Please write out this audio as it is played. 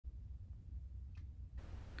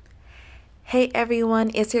Hey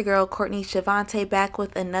everyone, it's your girl Courtney Shavante back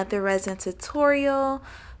with another resin tutorial.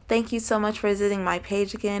 Thank you so much for visiting my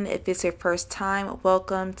page again. If it's your first time,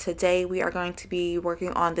 welcome. Today we are going to be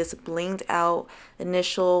working on this blinged out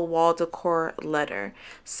initial wall decor letter.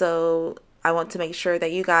 So I want to make sure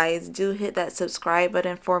that you guys do hit that subscribe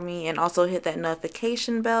button for me and also hit that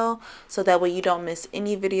notification bell so that way you don't miss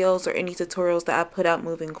any videos or any tutorials that I put out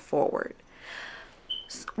moving forward.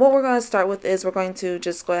 What we're going to start with is we're going to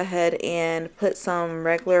just go ahead and put some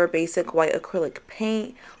regular basic white acrylic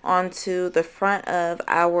paint onto the front of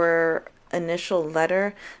our initial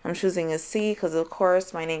letter. I'm choosing a C because of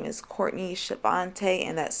course my name is Courtney Shavante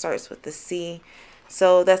and that starts with the C.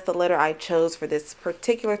 So that's the letter I chose for this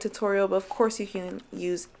particular tutorial, but of course you can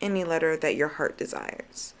use any letter that your heart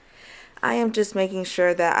desires. I am just making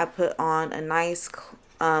sure that I put on a nice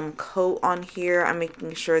coat on here. I'm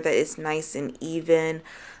making sure that it's nice and even.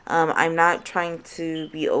 I'm not trying to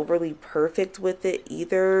be overly perfect with it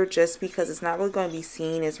either, just because it's not really going to be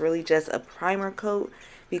seen. It's really just a primer coat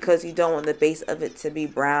because you don't want the base of it to be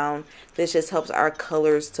brown. This just helps our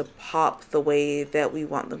colors to pop the way that we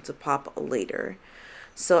want them to pop later.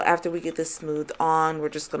 So after we get this smoothed on, we're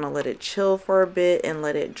just going to let it chill for a bit and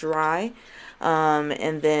let it dry.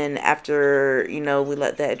 And then after, we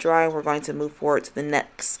let that dry, we're going to move forward to the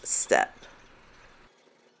next step.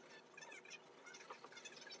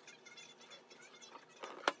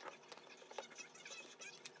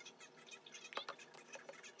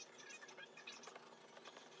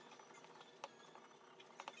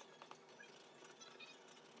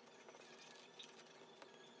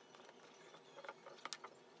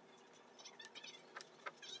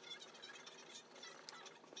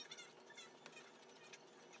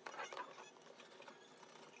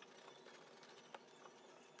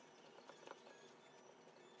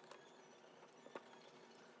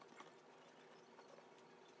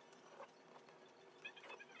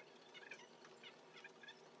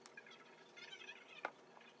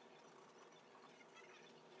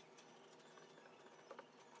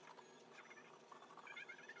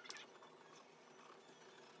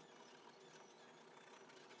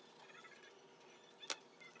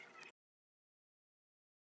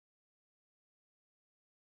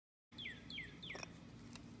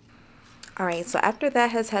 Alright, so after that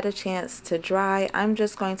has had a chance to dry, I'm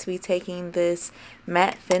just going to be taking this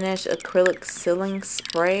matte finish acrylic sealing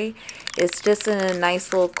spray. It's just a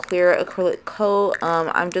nice little clear acrylic coat.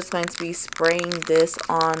 I'm just going to be spraying this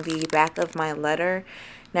on the back of my letter.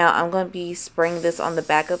 Now I'm going to be spraying this on the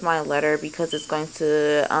back of my letter because it's going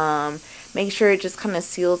to make sure it just kind of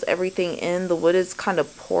seals everything in. The wood is kind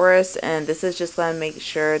of porous, and this is just going to make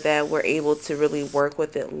sure that we're able to really work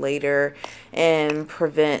with it later and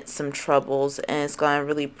prevent some troubles, and it's going to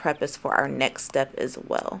really prep us for our next step as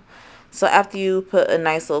well. So after you put a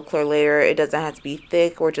nice little clear layer, it doesn't have to be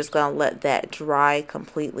thick. We're just going to let that dry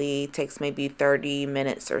completely. It takes maybe 30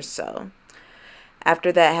 minutes or so.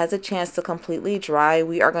 After that has a chance to completely dry,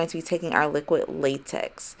 we are going to be taking our liquid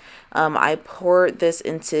latex. I poured this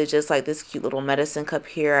into just like this cute little medicine cup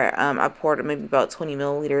here. I poured maybe about 20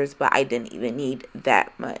 milliliters, but I didn't even need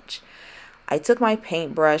that much. I took my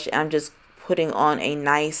paintbrush and I'm just putting on a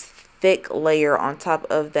nice thick layer on top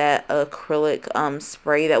of that acrylic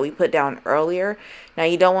spray that we put down earlier. Now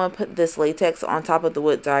you don't want to put this latex on top of the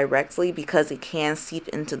wood directly because it can seep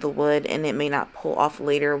into the wood and it may not pull off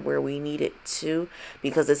later where we need it to,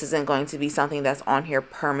 because this isn't going to be something that's on here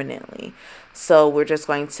permanently. So we're just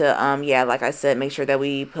going to yeah, like I said, make sure that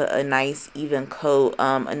we put a nice even coat,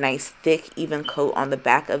 a nice thick even coat on the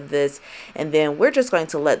back of this, and then we're just going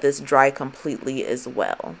to let this dry completely as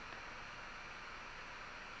well.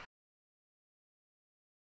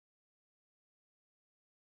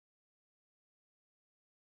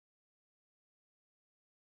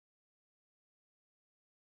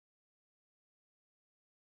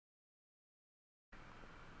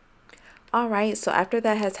 Alright, so after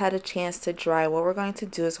that has had a chance to dry, what we're going to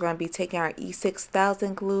do is we're going to be taking our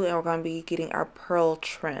E6000 glue and we're going to be getting our pearl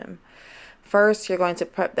trim. First, you're going to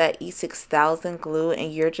prep that E6000 glue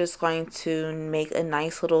and you're just going to make a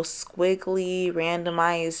nice little squiggly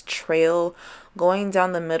randomized trail going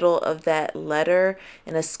down the middle of that letter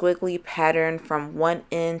in a squiggly pattern from one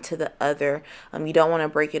end to the other. You don't want to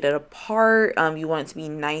break it apart. You want it to be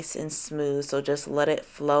nice and smooth, so just let it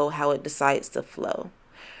flow how it decides to flow.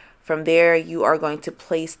 From there, you are going to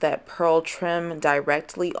place that pearl trim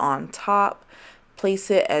directly on top.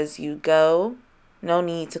 Place it as you go. No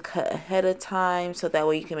need to cut ahead of time, so that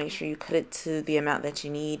way you can make sure you cut it to the amount that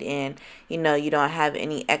you need, and you don't have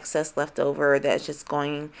any excess left over that's just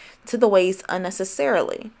going to the waste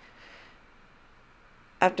unnecessarily.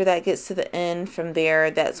 After that gets to the end, from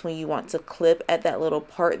there, that's when you want to clip at that little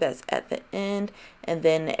part that's at the end, and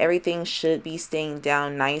then everything should be staying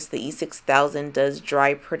down nice. The E6000 does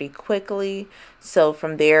dry pretty quickly, so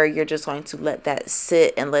from there you're just going to let that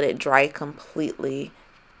sit and let it dry completely.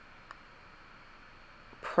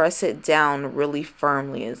 Press it down really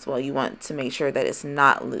firmly as well. You want to make sure that it's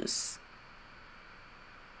not loose.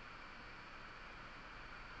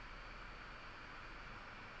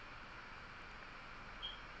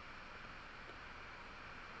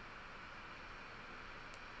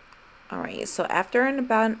 Alright, so after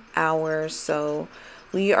about an hour or so,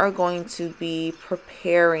 we are going to be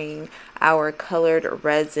preparing our colored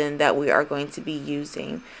resin that we are going to be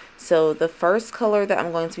using. So the first color that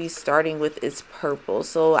I'm going to be starting with is purple.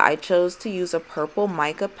 So I chose to use a purple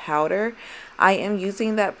mica powder. I am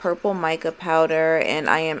using that purple mica powder and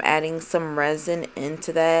I am adding some resin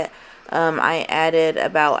into that. I added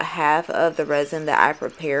about half of the resin that I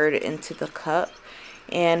prepared into the cup.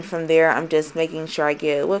 And from there, I'm just making sure I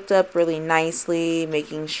get it whipped up really nicely,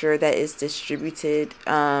 making sure that it's distributed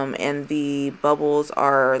and the bubbles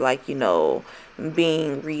are, like, you know,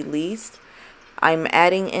 being released. I'm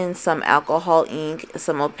adding in some alcohol ink,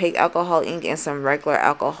 some opaque alcohol ink, and some regular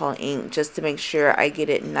alcohol ink just to make sure I get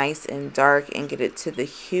it nice and dark and get it to the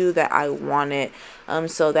hue that I want it.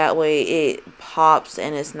 So that way it pops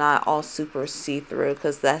and it's not all super see-through,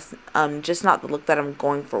 because that's just not the look that I'm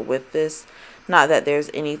going for with this. Not that there's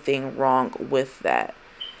anything wrong with that.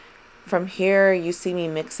 From here, you see me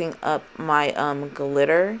mixing up my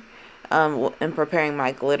glitter and preparing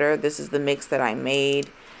my glitter. This is the mix that I made.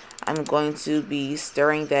 I'm going to be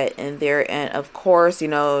stirring that in there, and of course, you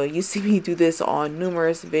know, you see me do this on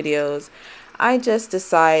numerous videos. I just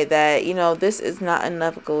decide that, you know, this is not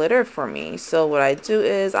enough glitter for me. So what I do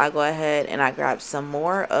is I go ahead and I grab some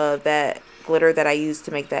more of that glitter that I used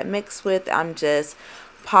to make that mix with. I'm just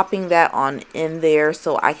popping that on in there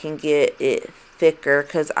so I can get it thicker,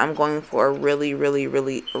 because I'm going for a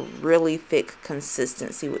really thick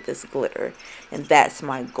consistency with this glitter, and that's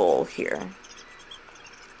my goal here.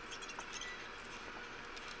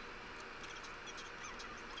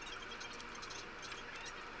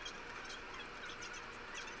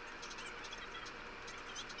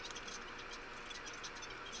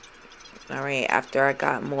 Alright, after I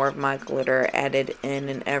got more of my glitter added in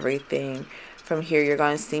and everything, from here you're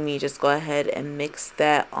going to see me just go ahead and mix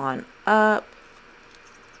that on up.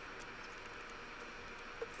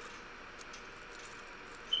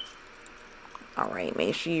 Alright,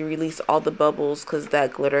 make sure you release all the bubbles, because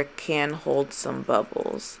that glitter can hold some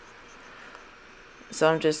bubbles. So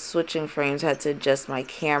I'm just switching frames, had to adjust my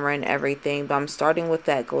camera and everything, but I'm starting with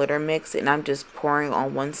that glitter mix and I'm just pouring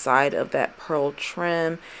on one side of that pearl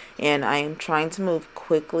trim, and I am trying to move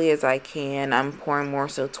quickly as I can. I'm pouring more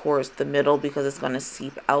so towards the middle because it's going to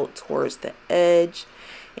seep out towards the edge,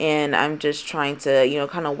 and I'm just trying to, you know,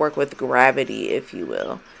 kind of work with gravity, if you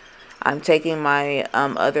will. I'm taking my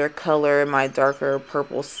other color, my darker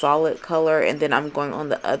purple solid color, and then I'm going on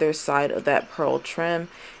the other side of that pearl trim,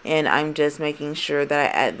 and I'm just making sure that I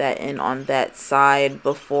add that in on that side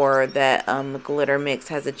before that glitter mix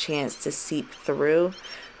has a chance to seep through.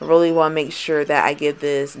 I really want to make sure that I give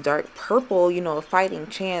this dark purple, you know, a fighting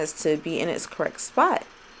chance to be in its correct spot.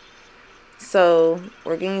 So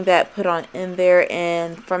we're getting that put on in there,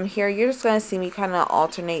 and from here you're just going to see me kind of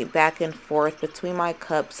alternate back and forth between my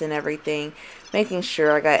cups and everything, making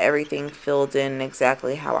sure I got everything filled in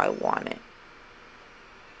exactly how I want it.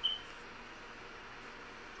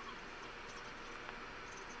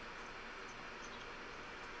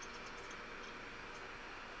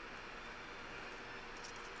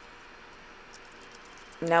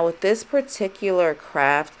 Now with this particular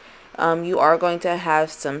craft, you are going to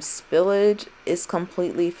have some spillage. It's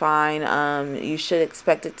completely fine. You should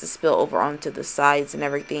expect it to spill over onto the sides and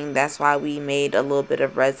everything. That's why we made a little bit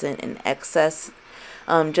of resin in excess,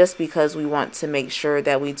 just because we want to make sure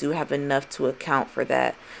that we do have enough to account for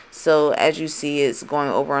that. So as you see, it's going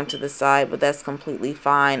over onto the side, but that's completely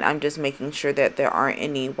fine. I'm just making sure that there aren't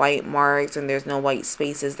any white marks and there's no white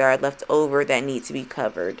spaces that are left over that need to be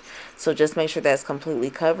covered. So just make sure that's completely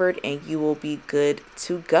covered and you will be good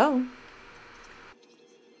to go.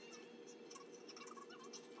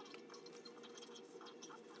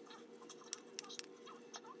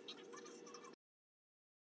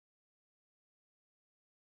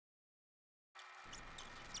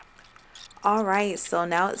 Alright, so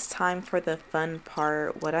now it's time for the fun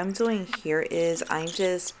part. What I'm doing here is I'm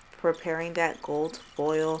just preparing that gold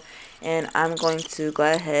foil, and I'm going to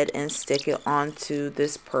go ahead and stick it onto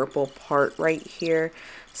this purple part right here.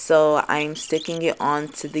 So I'm sticking it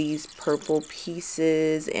onto these purple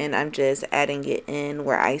pieces, and I'm just adding it in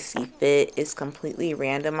where I see fit. It's completely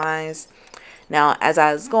randomized. Now, as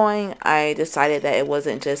I was going, I decided that it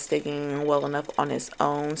wasn't just sticking well enough on its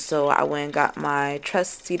own, so I went and got my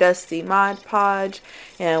trusty dusty Mod Podge,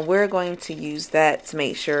 and we're going to use that to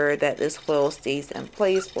make sure that this foil stays in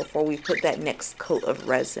place before we put that next coat of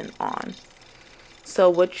resin on. So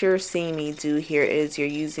what you're seeing me do here is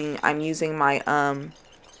I'm using my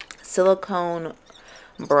silicone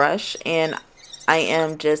brush, and I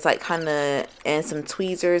am just like and some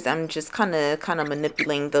tweezers, I'm just kind of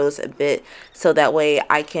manipulating those a bit so that way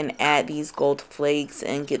I can add these gold flakes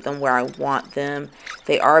and get them where I want them.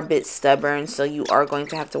 They are a bit stubborn, so you are going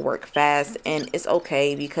to have to work fast, and it's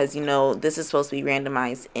okay because, you know, this is supposed to be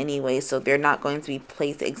randomized anyway, so they're not going to be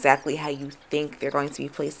placed exactly how you think they're going to be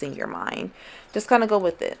placed in your mind. Just kind of go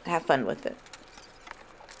with it, have fun with it.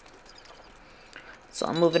 So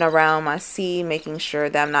I'm moving around my seed, making sure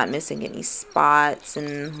that I'm not missing any spots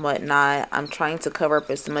and whatnot. I'm trying to cover up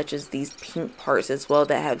as much as these pink parts as well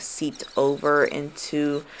that have seeped over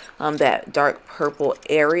into that dark purple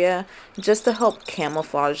area, just to help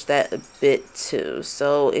camouflage that a bit too.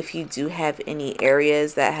 So if you do have any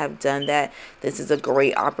areas that have done that, this is a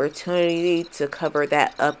great opportunity to cover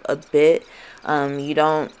that up a bit. You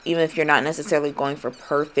don't, even if you're not necessarily going for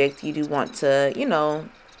perfect, you do want to, you know,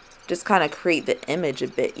 just kind of create the image a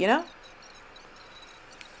bit, you know?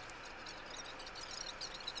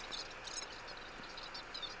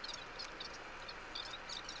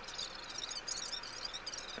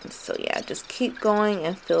 So yeah, just keep going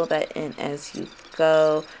and fill that in as you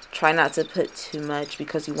go. Try not to put too much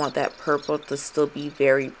because you want that purple to still be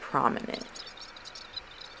very prominent.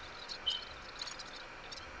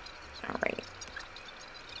 All right.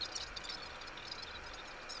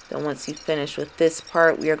 Then once you finish with this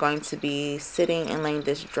part, we are going to be sitting and letting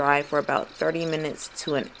this dry for about 30 minutes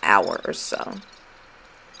to an hour or so.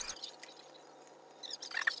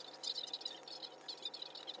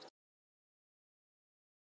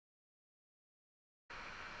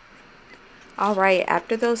 Alright,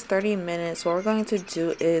 after those 30 minutes, what we're going to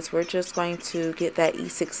do is we're just going to get that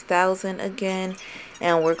E6000 again,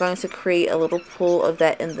 and we're going to create a little pool of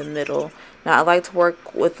that in the middle. Now, I like to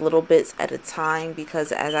work with little bits at a time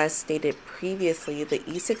because, as I stated previously, the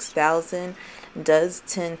E6000 does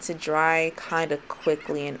tend to dry kind of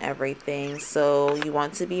quickly and everything, so you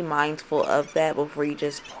want to be mindful of that before you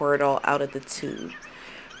just pour it all out of the tube.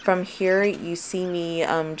 From here, you see me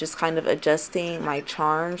just kind of adjusting my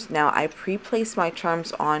charms. Now, I pre-placed my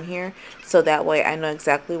charms on here so that way I know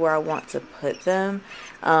exactly where I want to put them.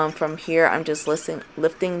 From here, I'm just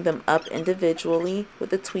lifting them up individually with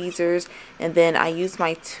the tweezers, and then I use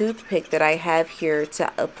my toothpick that I have here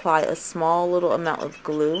to apply a small little amount of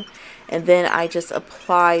glue. And then I just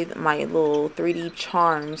applied my little 3D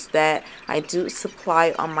charms that I do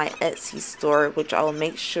supply on my Etsy store, which I will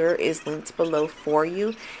make sure is linked below for you.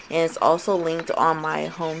 And it's also linked on my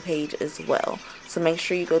homepage as well. So make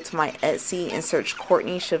sure you go to my Etsy and search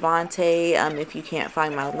Courtney Shavante. If you can't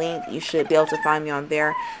find my link, you should be able to find me on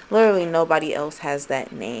there. Literally nobody else has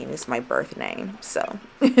that name. It's my birth name. So,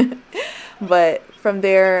 but from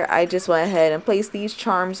there, I just went ahead and placed these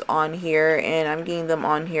charms on here, and I'm getting them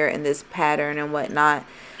on here in this pattern and whatnot,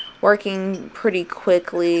 working pretty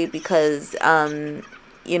quickly because,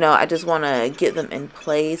 you know, I just want to get them in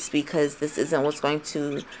place because this isn't what's going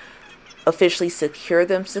to officially secure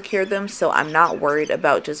them, so I'm not worried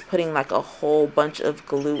about just putting like a whole bunch of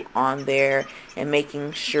glue on there and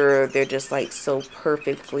making sure they're just like so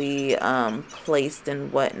perfectly placed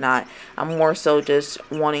and whatnot. I'm more so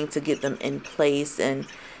just wanting to get them in place and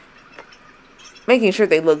making sure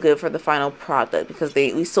they look good for the final product because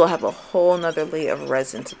we still have a whole nother layer of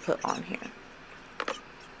resin to put on here.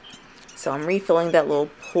 So I'm refilling that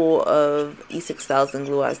little pool of E6000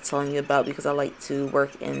 glue I was telling you about because I like to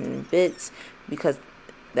work in bits because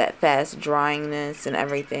that fast dryingness and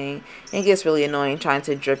everything. And it gets really annoying trying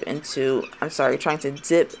to dip into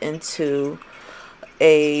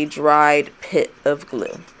a dried pit of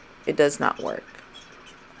glue. It does not work.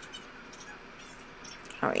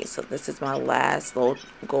 Alright, so this is my last little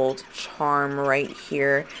gold charm right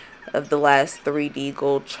here. Of the last 3D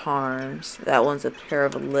gold charms. That one's a pair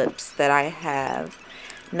of lips that I have.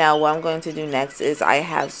 Now what I'm going to do next is I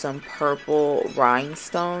have some purple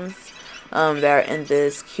rhinestones that are in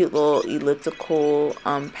this cute little elliptical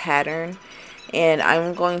pattern, and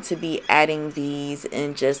I'm going to be adding these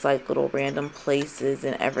in just like little random places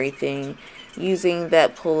and everything using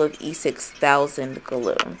that pool of E6000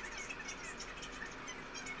 glue.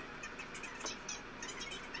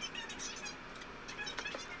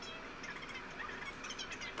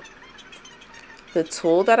 The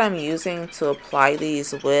tool that I'm using to apply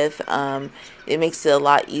these with, it makes it a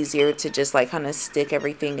lot easier to just like kind of stick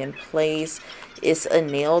everything in place. It's a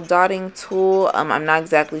nail dotting tool. I'm not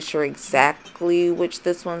exactly sure exactly which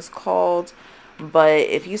this one's called, but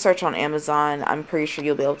if you search on Amazon, I'm pretty sure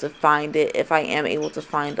you'll be able to find it. If I am able to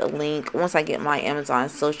find a link, once I get my Amazon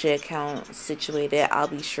associate account situated, I'll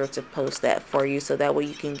be sure to post that for you so that way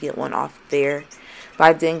you can get one off there. But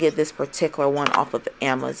I didn't get this particular one off of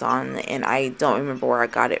Amazon, and I don't remember where I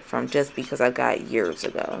got it from just because I got it years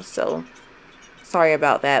ago. So sorry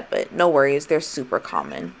about that, but no worries. They're super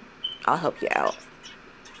common. I'll help you out.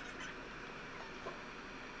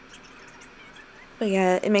 But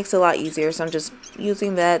yeah, it makes it a lot easier. So I'm just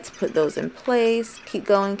using that to put those in place. Keep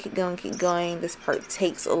going, keep going, keep going. This part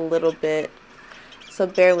takes a little bit. So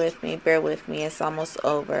bear with me, bear with me. It's almost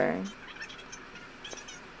over.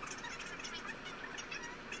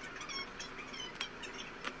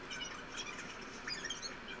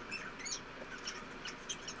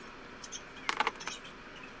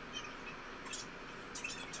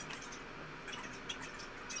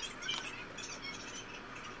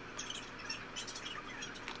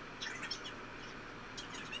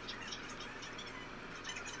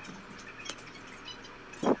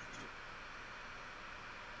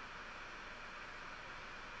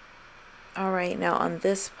 Alright, now on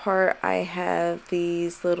this part I have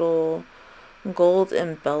these little gold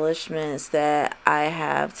embellishments that I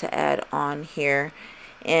have to add on here,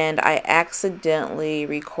 and I accidentally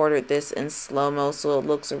recorded this in slow-mo so it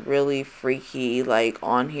looks really freaky like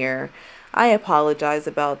on here. I apologize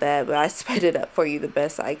about that, but I sped it up for you the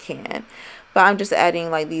best I can. But I'm just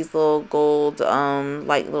adding like these little gold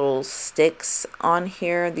like little sticks on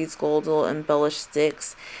here, these gold little embellished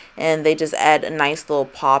sticks, and they just add a nice little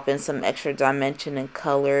pop and some extra dimension and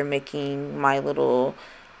color, making my little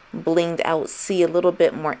blinged out C a little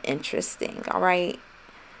bit more interesting. Alright,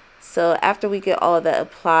 so after we get all of that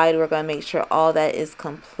applied, we're going to make sure all that is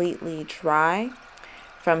completely dry.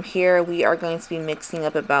 From here, we are going to be mixing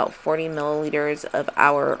up about 40 milliliters of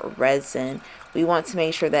our resin. We want to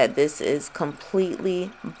make sure that this is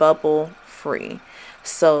completely bubble free.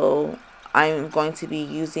 So I'm going to be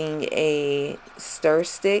using a stir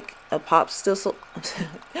stick, a popsicle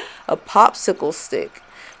stick,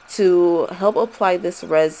 to help apply this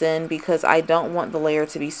resin, because I don't want the layer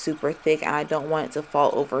to be super thick and I don't want it to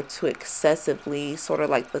fall over too excessively, sort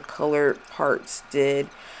of like the colored parts did.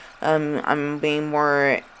 I'm being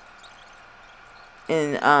more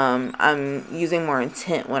I'm using more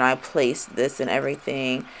intent when I place this and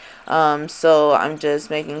everything. So I'm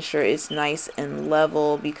just making sure it's nice and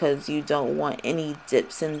level, because you don't want any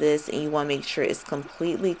dips in this and you want to make sure it's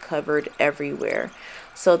completely covered everywhere.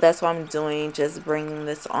 So that's what I'm doing, just bringing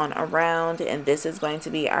this on around, and this is going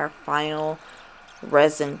to be our final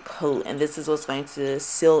resin coat, and this is what's going to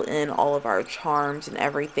seal in all of our charms and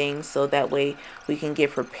everything, so that way we can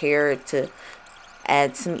get prepared to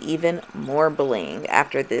add some even more bling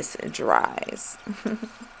after this dries.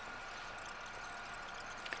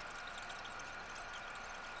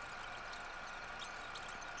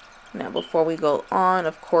 Now before we go on,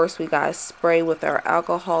 of course, we gotta spray with our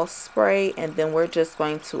alcohol spray, and then we're just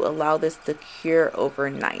going to allow this to cure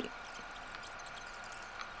overnight.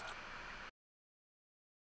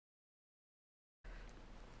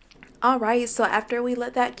 Alright, so after we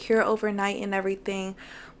let that cure overnight and everything,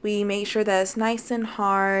 we make sure that it's nice and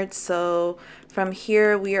hard. So from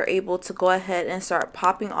here, we are able to go ahead and start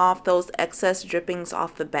popping off those excess drippings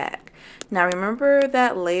off the back. Now remember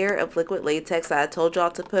that layer of liquid latex that I told y'all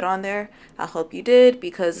to put on there? I hope you did,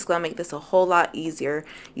 because it's going to make this a whole lot easier.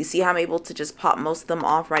 You see how I'm able to just pop most of them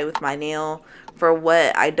off right with my nail. For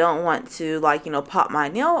what I don't want to, like, you know, pop my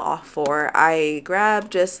nail off for, I grab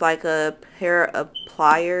just like a pair of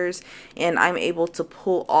pliers and I'm able to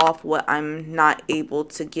pull off what I'm not able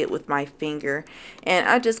to get with my finger, and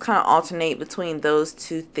I just kind of alternate between those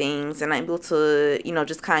two things, and I'm able to, you know,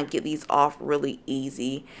 just kind of get these off really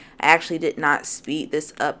easy. I actually did not speed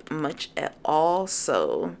this up much at all,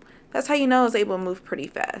 so that's how you know I was able to move pretty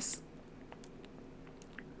fast.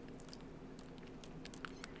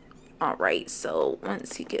 Alright, so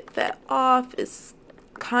once you get that off, it's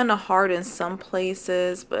kind of hard in some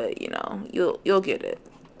places, but you know, you'll get it.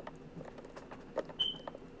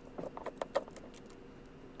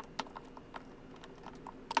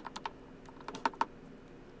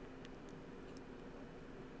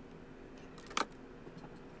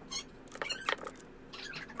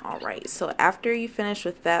 Alright, So after you finish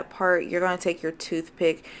with that part, you're going to take your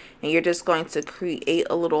toothpick and you're just going to create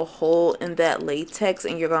a little hole in that latex,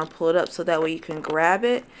 and you're going to pull it up so that way you can grab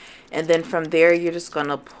it. And then from there, you're just going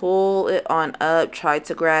to pull it on up. Try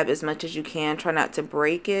to grab as much as you can. Try not to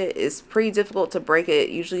break it. It's pretty difficult to break it. It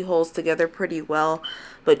usually holds together pretty well,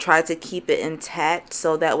 but try to keep it intact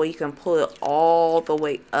so that way you can pull it all the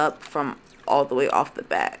way up from all the way off the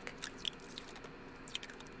back.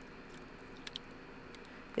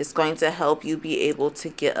 It's going to help you be able to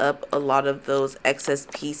get up a lot of those excess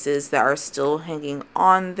pieces that are still hanging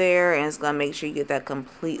on there, and it's going to make sure you get that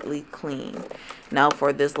completely clean. Now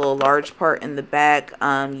for this little large part in the back,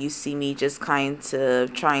 you see me just kind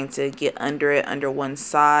of trying to get under it, under one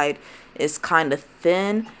side. It's kind of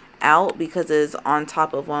thin out because it's on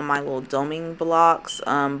top of one of my little doming blocks,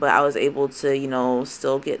 but I was able to, you know,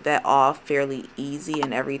 still get that off fairly easy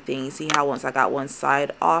and everything. You see how once I got one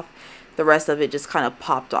side off, the rest of it just kind of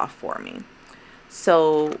popped off for me.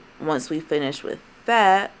 So once we finish with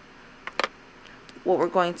that, what we're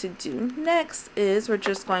going to do next is we're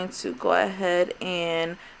just going to go ahead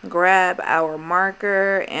and grab our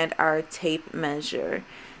marker and our tape measure.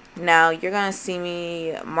 Now you're going to see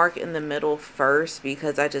me mark in the middle first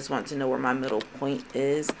because I just want to know where my middle point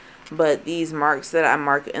is. But these marks that I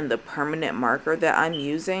mark in the permanent marker that I'm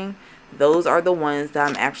using, those are the ones that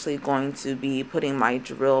I'm actually going to be putting my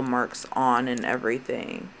drill marks on and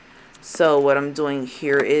everything. So what I'm doing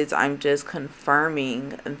here is I'm just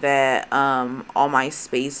confirming that all my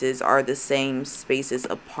spaces are the same spaces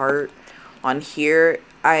apart. On here,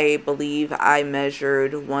 I believe I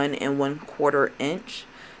measured 1 1/4 inch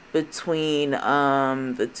between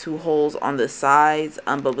the two holes on the sides,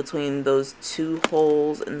 but between those two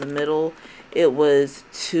holes in the middle, it was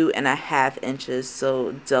 2.5 inches,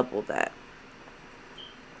 so double that.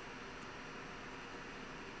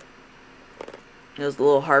 It was a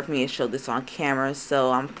little hard for me to show this on camera,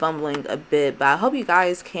 so I'm fumbling a bit, but I hope you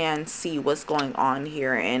guys can see what's going on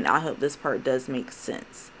here, and I hope this part does make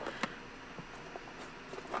sense.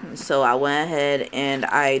 So I went ahead and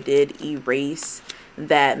I did erase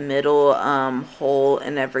that middle hole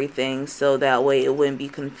and everything, so that way it wouldn't be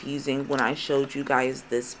confusing when I showed you guys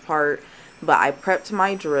this part. But I prepped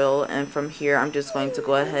my drill, and from here I'm just going to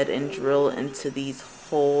go ahead and drill into these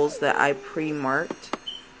holes that I pre-marked.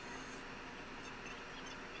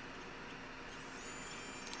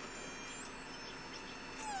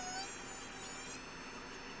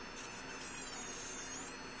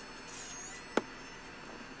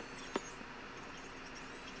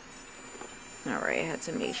 Alright, I had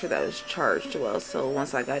to make sure that was charged well, so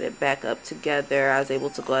once I got it back up together, I was able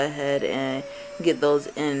to go ahead and get those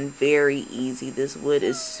in very easy. This wood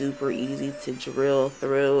is super easy to drill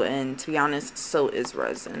through, and to be honest, so is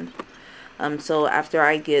resin. So after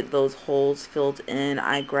I get those holes filled in,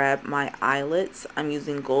 I grab my eyelets. I'm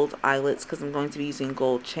using gold eyelets because I'm going to be using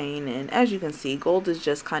gold chain, and as you can see, gold is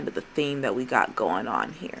just kind of the theme that we got going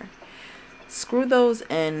on here. Screw those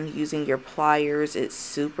in using your pliers. It's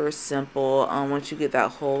super simple. Once you get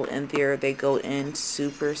that hole in there, they go in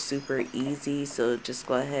super easy. So just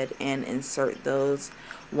go ahead and insert those,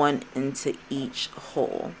 one into each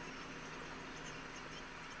hole.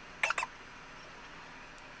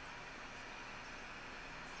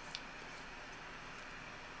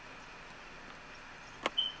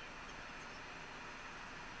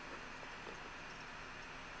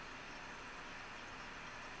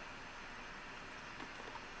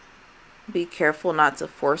 Be careful not to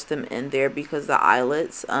force them in there because the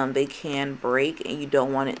eyelets, they can break, and you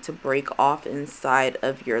don't want it to break off inside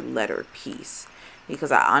of your letter piece,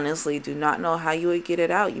 because I honestly do not know how you would get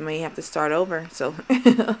it out. You may have to start over, so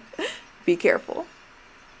be careful.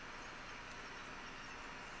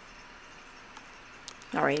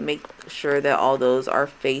 Alright, make sure that all those are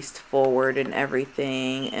faced forward and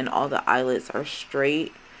everything, and all the eyelets are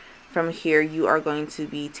straight. From here, you are going to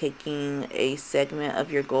be taking a segment of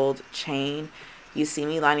your gold chain. You see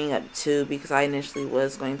me lining up two because I initially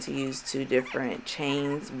was going to use 2 different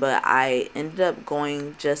chains, but I ended up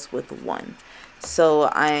going just with one. So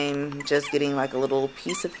I'm just getting like a little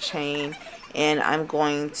piece of chain, and I'm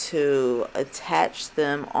going to attach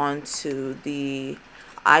them onto the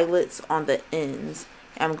eyelets on the ends.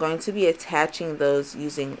 I'm going to be attaching those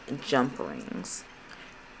using jump rings.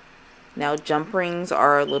 Now, jump rings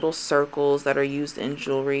are little circles that are used in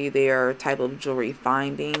jewelry. They are a type of jewelry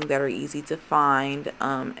finding that are easy to find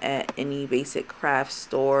at any basic craft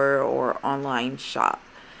store or online shop.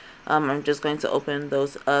 I'm just going to open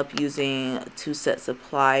those up using 2 sets of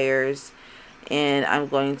pliers, and I'm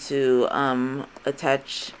going to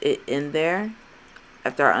attach it in there.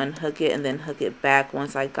 after I unhook it and then hook it back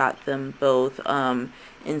once I got them both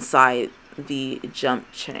inside the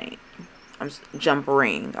jump chain. Jump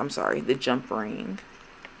ring. I'm sorry, the jump ring.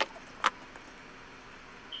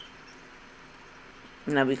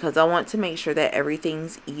 Now, because I want to make sure that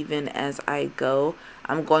everything's even as I go,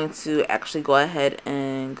 I'm going to actually go ahead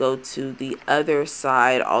and go to the other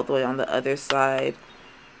side, all the way on the other side,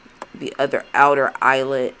 the other outer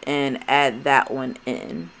eyelet, and add that one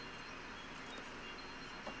in.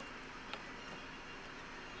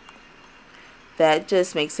 That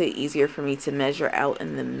just makes it easier for me to measure out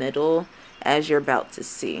in the middle, as you're about to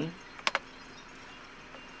see.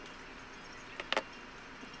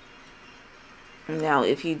 Now,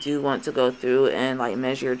 if you do want to go through and like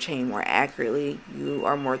measure your chain more accurately, you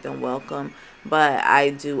are more than welcome. But I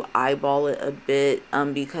do eyeball it a bit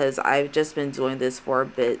because I've just been doing this for a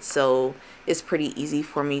bit, so it's pretty easy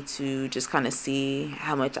for me to just kind of see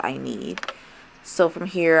how much I need. So from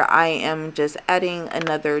here, I am just adding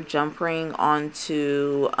another jump ring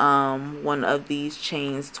onto one of these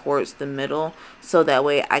chains towards the middle, so that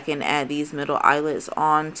way I can add these middle eyelets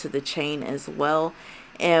on to the chain as well.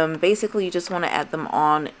 And basically you just want to add them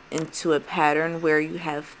on into a pattern where you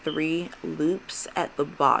have 3 loops at the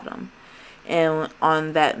bottom. And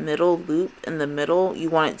on that middle loop in the middle,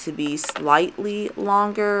 you want it to be slightly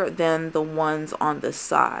longer than the ones on the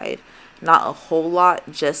side. Not a whole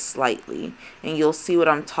lot, just slightly. And you'll see what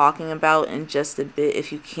I'm talking about in just a bit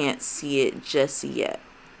if you can't see it just yet.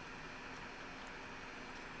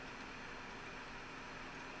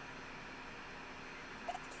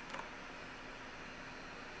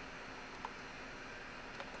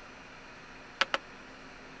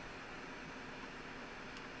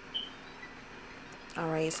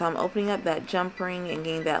 Alright, so I'm opening up that jump ring and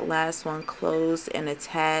getting that last one closed and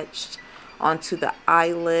attached onto the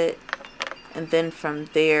eyelet. And then from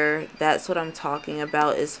there, that's what I'm talking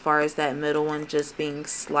about as far as that middle one just being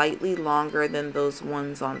slightly longer than those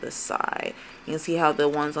ones on the side. You can see how the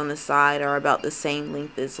ones on the side are about the same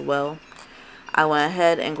length as well. I went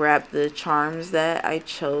ahead and grabbed the charms that I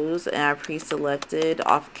chose and I pre-selected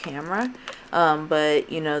off camera.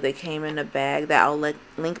 But you know, they came in a bag that I'll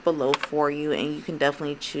link below for you, and you can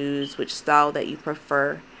definitely choose which style that you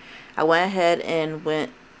prefer. I went ahead and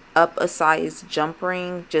went up a size jump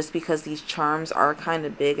ring just because these charms are kind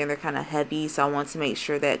of big and they're kind of heavy, so I want to make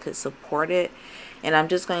sure that it could support it. And I'm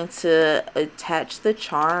just going to attach the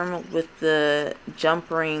charm with the jump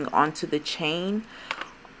ring onto the chain,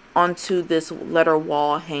 onto this letter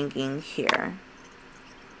wall hanging here.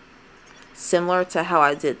 Similar to how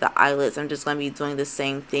I did the eyelets, I'm just going to be doing the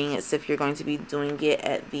same thing, except you're going to be doing it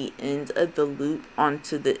at the end of the loop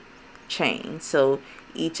onto the chain. So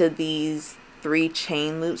each of these 3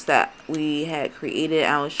 chain loops that we had created,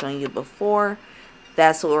 I was showing you before,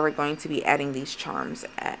 that's what we're going to be adding these charms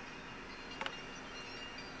at.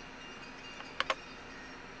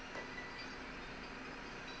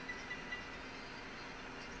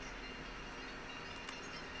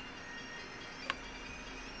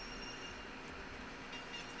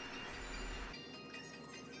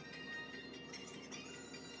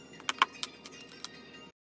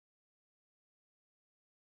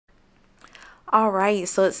 Alright,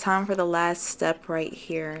 so it's time for the last step right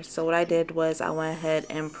here. So what I did was I went ahead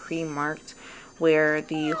and pre-marked where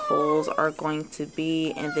the holes are going to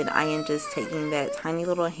be, and then I am just taking that tiny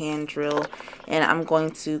little hand drill and I'm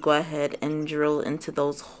going to go ahead and drill into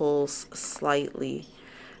those holes slightly.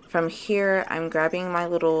 From here, I'm grabbing my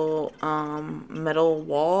little metal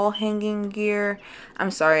wall hanging gear.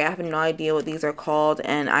 I'm sorry, I have no idea what these are called,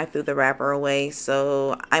 and I threw the wrapper away,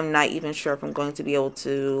 so I'm not even sure if I'm going to be able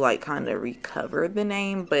to like kind of recover the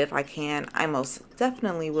name, but if I can, I most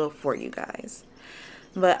definitely will for you guys.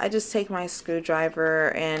 But I just take my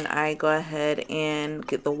screwdriver and I go ahead and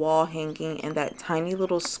get the wall hanging and that tiny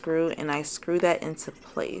little screw, and I screw that into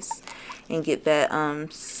place and get that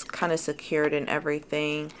kind of secured and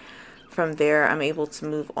everything. From there, I'm able to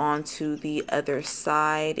move on to the other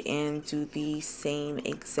side and do the same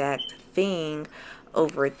exact thing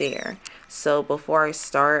over there. So before I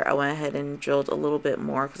start, I went ahead and drilled a little bit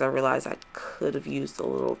more because I realized I could have used a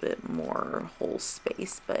little bit more hole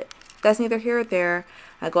space, but that's neither here or there.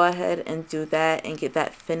 I go ahead and do that and get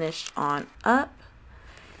that finished on up.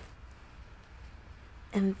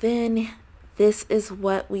 And then this is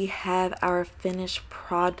what we have, our finished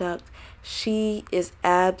product. She is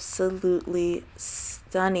absolutely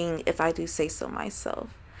stunning, if I do say so myself.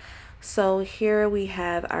 So here we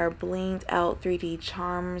have our blinged out 3D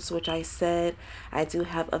charms, which I said I do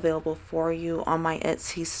have available for you on my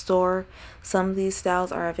Etsy store. Some of these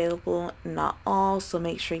styles are available, not all, so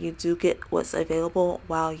make sure you do get what's available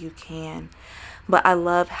while you can. But I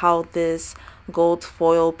love how this gold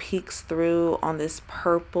foil peeks through on this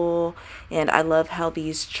purple, and I love how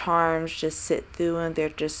these charms just sit through and they're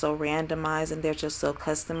just so randomized and they're just so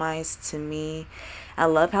customized to me. I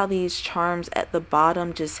love how these charms at the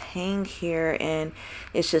bottom just hang here, and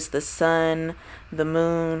it's just the sun, the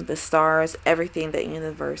moon, the stars, everything the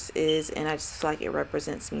universe is, and I just feel like it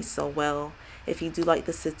represents me so well. If you do like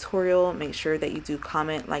this tutorial, make sure that you do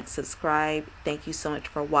comment, like, subscribe. Thank you so much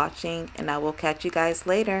for watching, and I will catch you guys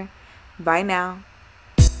later. Bye now.